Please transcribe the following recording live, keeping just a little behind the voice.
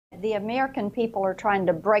the American people are trying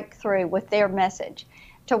to break through with their message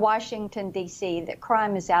to Washington, D.C., that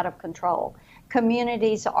crime is out of control.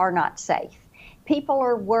 Communities are not safe. People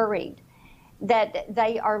are worried that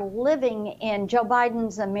they are living in Joe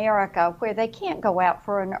Biden's America where they can't go out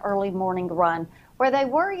for an early morning run, where they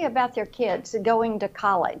worry about their kids going to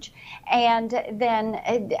college and then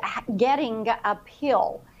getting a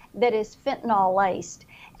pill that is fentanyl laced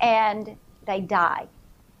and they die.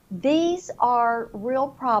 These are real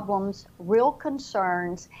problems, real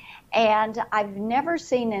concerns, and I've never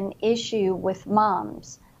seen an issue with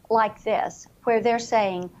moms like this where they're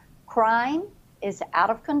saying crime is out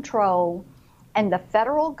of control and the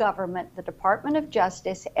federal government, the Department of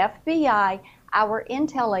Justice, FBI, our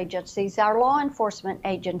intel agencies, our law enforcement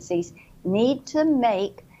agencies need to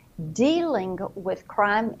make dealing with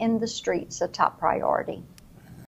crime in the streets a top priority.